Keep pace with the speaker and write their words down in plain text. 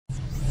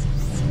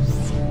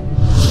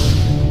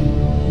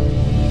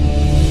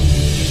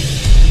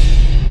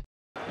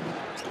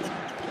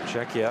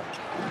Czechia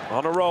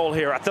on a roll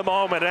here at the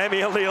moment.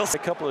 Emil Nielsen.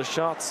 A couple of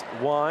shots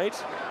wide.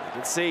 You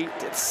can see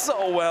did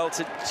so well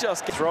to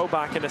just throw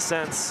back in a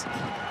sense.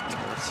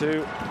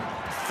 Two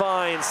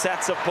fine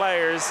sets of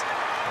players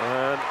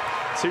and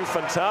two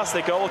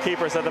fantastic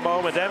goalkeepers at the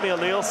moment. Emil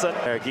Nielsen.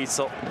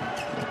 Giesel.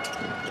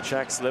 The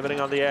Czechs living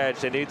on the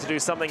edge. They need to do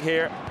something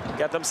here.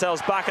 Get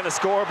themselves back in the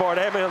scoreboard.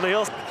 Emil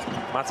Nielsen.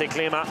 Mate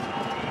Klima.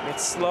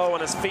 It's slow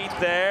on his feet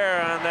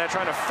there, and they're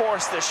trying to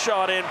force the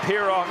shot in.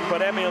 Pirog,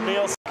 but Emil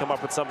Nielsen come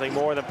up with something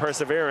more than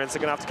perseverance. They're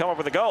going to have to come up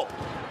with a goal.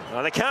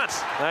 No, they can't.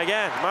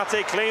 Again,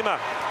 Mate Klima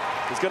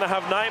is going to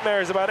have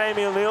nightmares about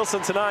Emil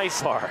Nielsen tonight.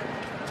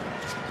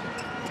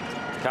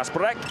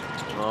 Kasparek.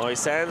 Oh, he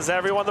sends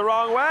everyone the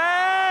wrong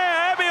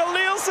way. Emil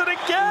Nielsen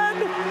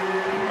again.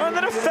 And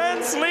the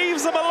defense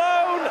leaves him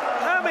alone.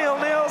 Emil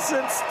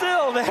Nielsen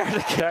still there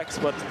to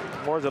catch, but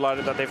more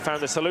delighted that they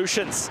found the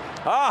solutions.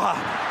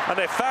 And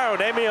they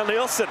found Emil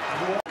Nielsen.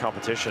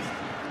 Competition.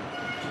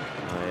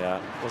 I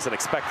wasn't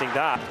expecting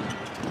that.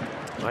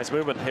 Nice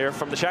movement here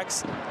from the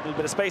Czechs. A little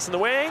bit of space in the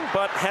wing,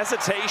 but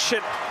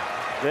hesitation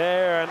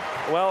there, and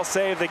well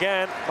saved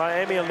again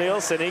by Emil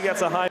Nielsen. He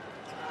gets a high.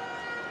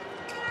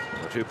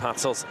 Two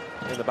Patzels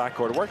in the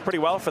backcourt. It worked pretty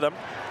well for them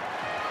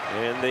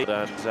in the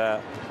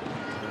and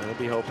they'll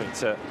be hoping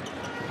to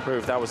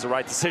prove that was the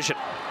right decision.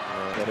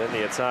 But in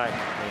the attack,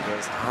 they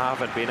just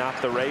haven't been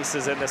at the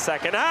races in the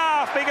second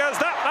half because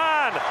that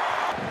man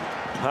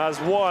has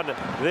won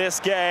this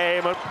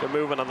game. They're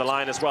moving on the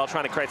line as well,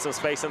 trying to create some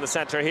space in the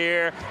center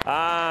here.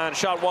 And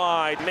shot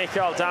wide.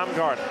 Mikael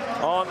Damgaard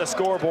on the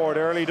scoreboard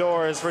early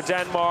doors for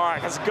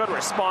Denmark. That's a good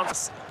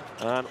response.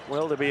 And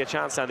will there be a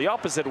chance down the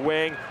opposite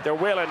wing? There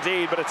will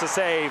indeed, but it's a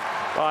save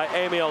by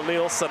Emil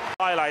Nielsen.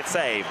 Highlight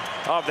save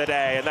of the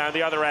day. And down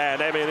the other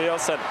end, Emil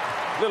Nielsen,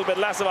 a little bit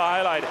less of a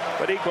highlight,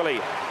 but equally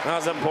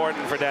as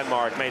important for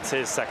Denmark. Makes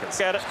his second.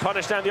 Get it,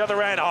 punished down the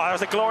other end. Oh, that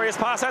was a glorious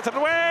pass out to the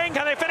wing.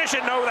 Can they finish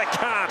it? No, they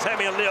can't.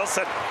 Emil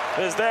Nielsen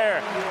is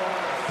there,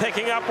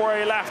 picking up where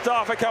he left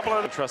off. A couple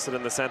of trusted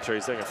in the center.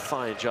 He's doing a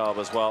fine job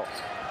as well.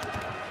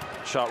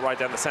 Shot right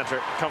down the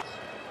center.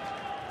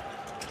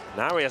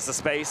 Now he has the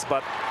space,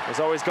 but there's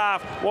always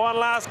one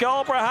last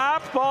goal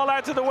perhaps. Ball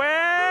out to the wing,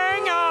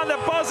 and the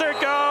buzzer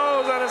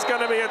goes, and it's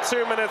going to be a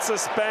 2-minute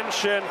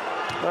suspension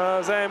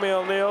as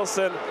Emil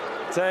Nielsen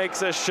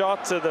takes a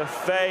shot to the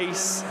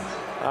face.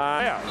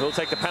 He'll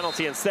take the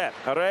penalty instead.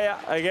 Area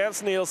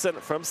against Nielsen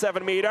from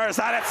 7 meters,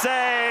 and it's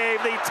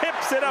saved. He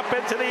tips it up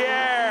into the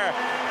air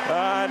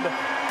and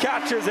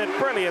catches it.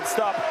 Brilliant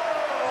stop.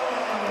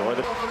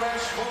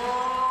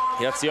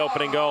 That's the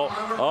opening goal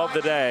of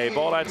the day.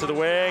 Ball out to the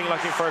wing,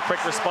 looking for a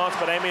quick response,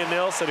 but Emil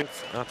Nielsen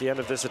at the end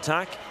of this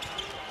attack.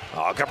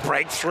 Oh, good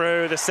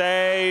breakthrough, the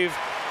save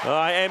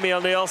by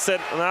Emil Nielsen,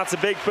 and that's a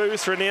big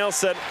boost for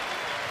Nielsen.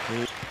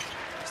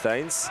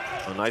 Staines,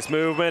 a nice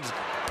movement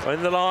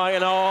in the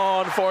line.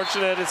 Oh,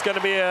 unfortunate, it's going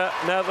to be a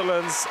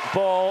Netherlands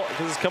ball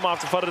because it's come off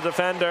the foot of the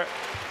defender.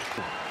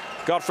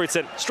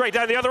 Gottfriedsen straight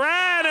down the other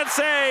end, and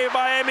saved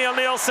by Emil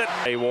Nielsen.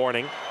 A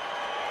warning.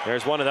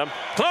 There's one of them.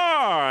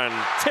 Clarn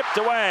tipped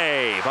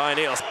away by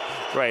Nielsen.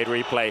 Great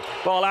replay.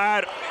 Ball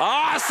out.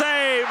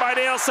 Save by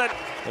Nielsen.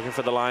 Looking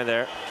for the line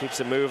there.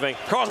 Keeps it moving.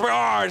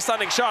 Crossbar.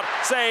 Stunning shot.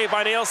 Save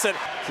by Nielsen.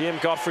 Team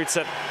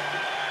Gottfriedsen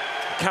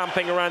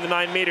camping around the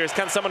 9 meters.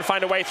 Can someone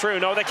find a way through?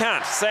 No, they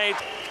can't. Save.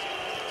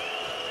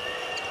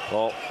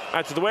 Ball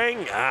out to the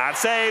wing.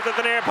 Saved at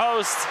the near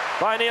post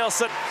by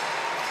Nielsen.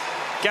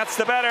 Gets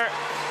the better.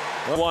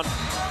 One.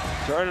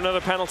 To earn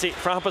another penalty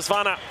for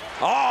Hampus-Vanna.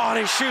 And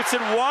he shoots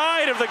it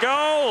wide of the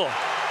goal.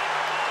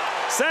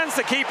 Sends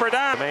the keeper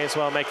down. May as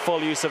well make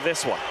full use of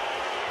this one.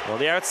 On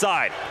the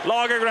outside,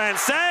 Lagergren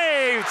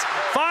saved.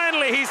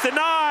 Finally, he's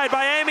denied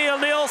by Emil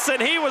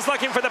Nielsen. He was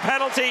looking for the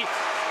penalty.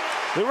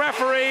 The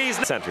referees.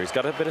 Center, he's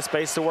got a bit of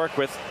space to work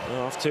with.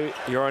 Off to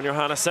Göran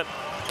Johannesson.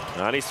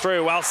 And he's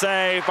through. Well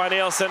saved by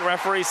Nielsen.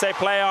 Referees say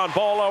play on.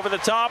 Ball over the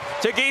top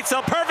to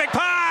Giesel. Perfect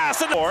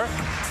pass. And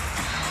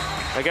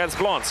against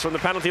Blons from the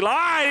penalty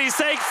line. He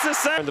takes the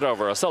save. Turned it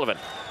over. O'Sullivan.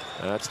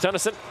 To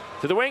Tønnesen,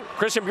 to the wing,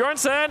 Christian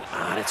Bjørnsen,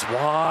 and it's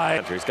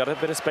wide. He's got a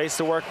bit of space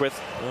to work with.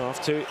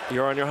 Off to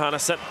Göran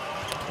Johannesson,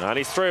 and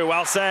he's through.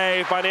 Well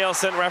saved by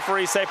Nielsen.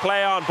 Referees say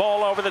play on.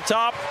 Ball over the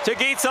top to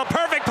Giesel.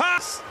 Perfect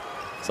pass.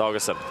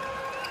 Saugesen.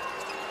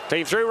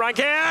 Team through.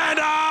 Rankin.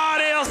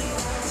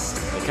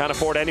 Nielsen. They can't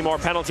afford any more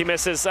penalty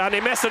misses, and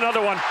he missed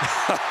another one.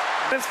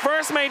 His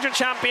first major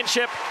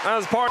championship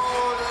as part.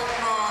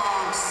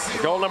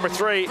 Goal number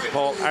 3,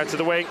 ball out to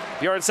the wing.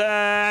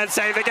 Bjørnsen,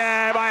 save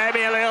again by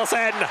Emil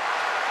Nielsen.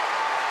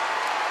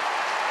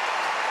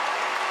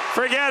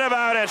 Forget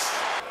about it.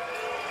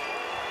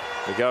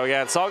 We go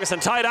again.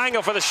 Saugesen, tight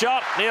angle for the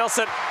shot.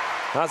 Nielsen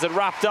has it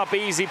wrapped up,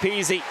 easy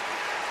peasy.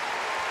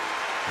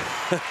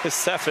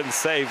 7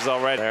 saves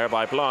already there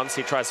by Blons.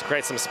 He tries to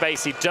create some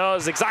space. He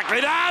does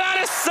exactly that.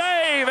 And a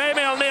save.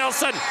 Emil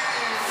Nielsen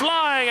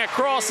flying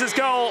across his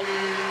goal.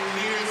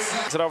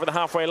 Is it over the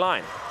halfway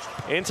line?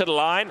 Into the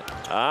line,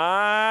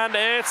 and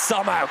it's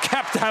somehow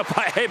kept out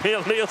by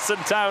Emil Nielsen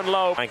down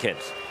low.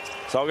 Rankins.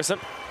 Saugesen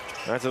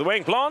Out to the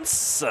wing, Blunts.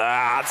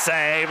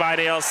 Save by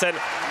Nielsen.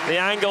 The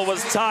angle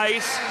was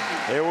tight.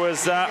 There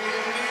was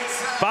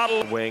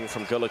battle. Wing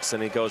from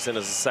Gullikson. He goes in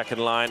as a second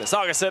line. It's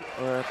Augustin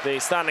with the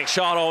standing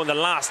shot on the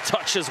last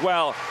touch as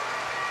well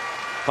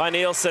by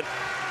Nielsen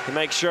to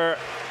make sure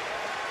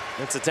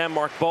it's a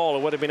Denmark ball.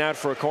 It would have been out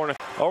for a corner.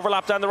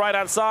 Overlap down the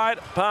right-hand side.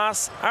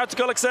 Pass out to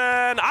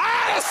Gullikson.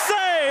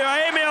 Save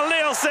by Emil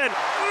Nielsen.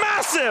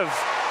 Massive.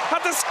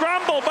 Had to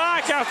scramble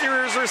back after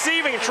he was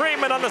receiving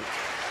treatment on the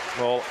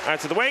ball. Out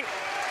to the wing.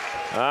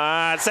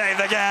 Saved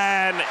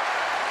again.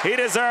 He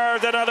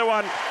deserved another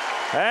one.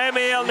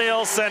 Emil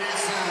Nielsen.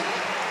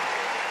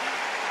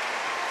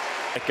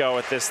 Go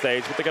at this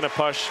stage, but they're going to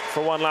push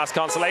for one last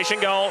consolation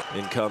goal.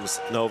 In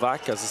comes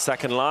Novak as a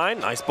second line.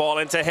 Nice ball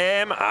into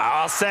him.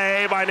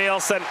 Save by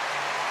Nielsen.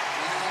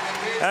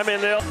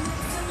 Emil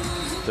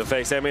Nielsen to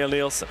face Emil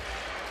Nielsen.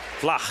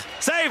 Flach.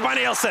 Save by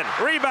Nielsen.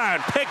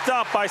 Rebound picked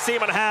up by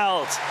Simon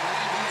Held.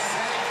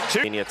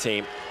 Senior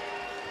team.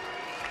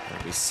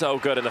 They'll be so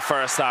good in the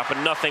first half, but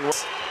nothing.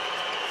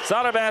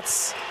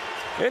 Soderbets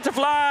into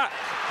Fla.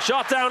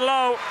 Shot down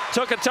low.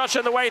 Took a touch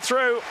on the way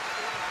through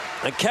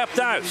and kept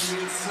out.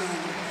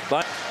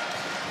 But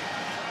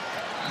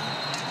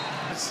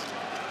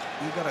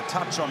you got a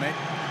touch on it.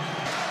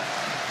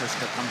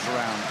 Krista comes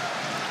around.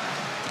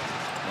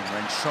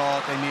 Long-range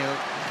shot. Emil,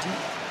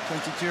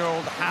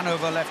 22-year-old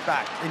Hanover left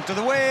back into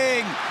the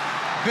wing.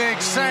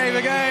 Big save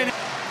again.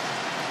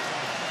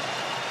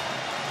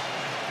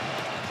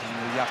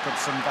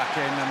 Jakobsen back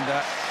in,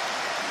 and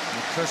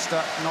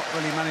Krista not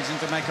really managing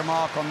to make a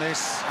mark on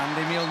this. And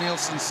Emil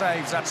Nielsen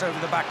saves. That's over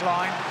the back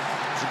line.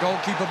 It's a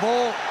goalkeeper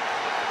ball.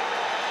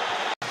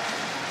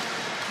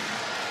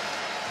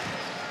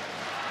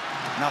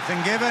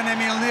 Nothing given.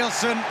 Emil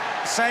Nielsen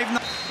saved.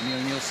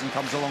 Emil Nielsen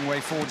comes a long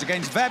way forwards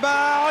against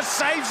Weber.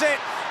 Saves it.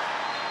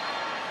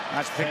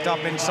 That's picked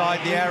up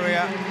inside the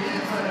area,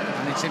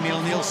 and it's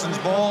Emil Nielsen's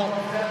ball.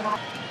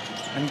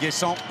 And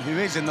Guesson, who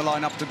is in the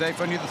lineup today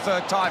for only the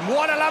third time.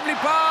 What a lovely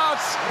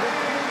pass!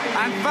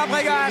 And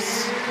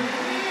Fabregas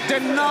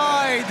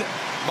denied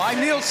by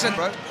Nielsen.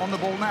 On the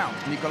ball now,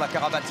 Nikola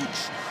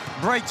Karabatic.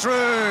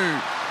 Breakthrough.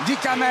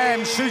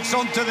 Dikamem shoots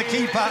onto the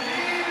keeper.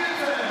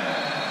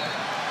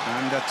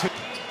 And two.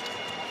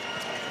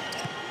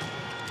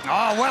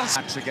 Well.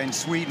 Match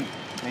against Sweden.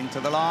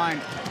 Into the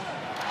line.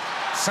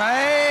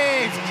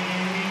 Saved!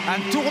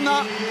 And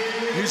Tourna,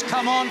 who's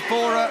come on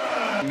for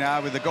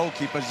now with the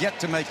goalkeepers yet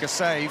to make a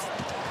save.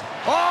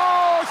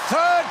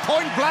 Third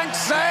point-blank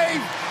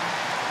save!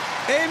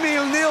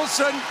 Emil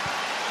Nielsen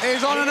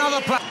is on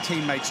another play.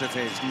 Teammates of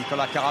his,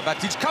 Nikola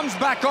Karabatic, comes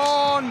back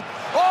on.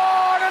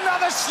 And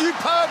another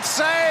superb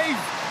save!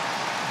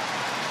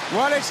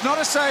 Well, it's not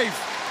a save.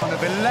 One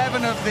of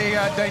 11 of the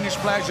Danish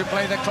players who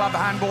play the club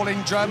handball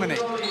in Germany.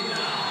 It's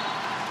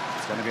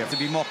going to have to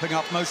be mopping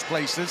up most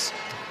places.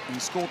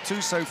 He's scored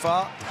 2 so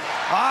far.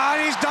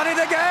 And he's done it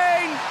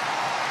again!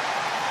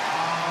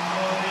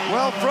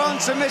 Well,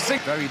 France are missing.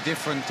 Very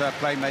different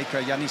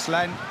playmaker, Yannis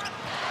Len.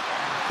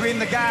 In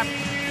the gap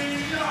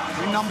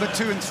between number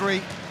 2 and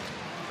 3.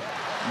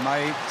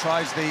 May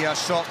tries the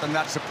shot, and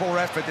that's a poor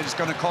effort that is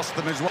going to cost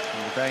them as well.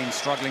 The Danes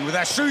struggling with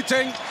their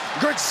shooting.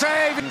 Good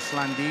save!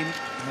 Slandin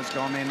has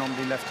gone in on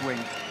the left wing.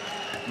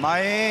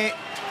 May.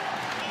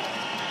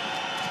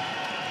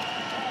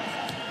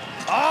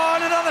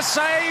 And another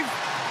save!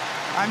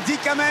 And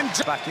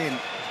Dikamem back in.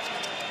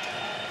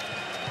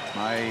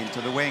 May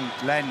into the wing.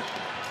 Len.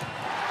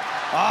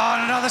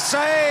 And another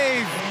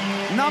save!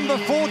 Number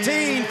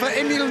 14 for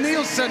Emil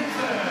Nielsen.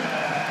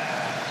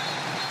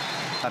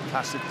 That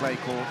passive play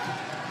call.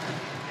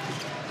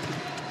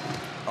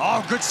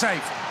 Good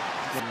save.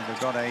 They've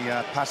got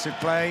a passive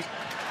play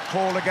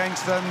call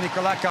against them.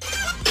 Nikolaka.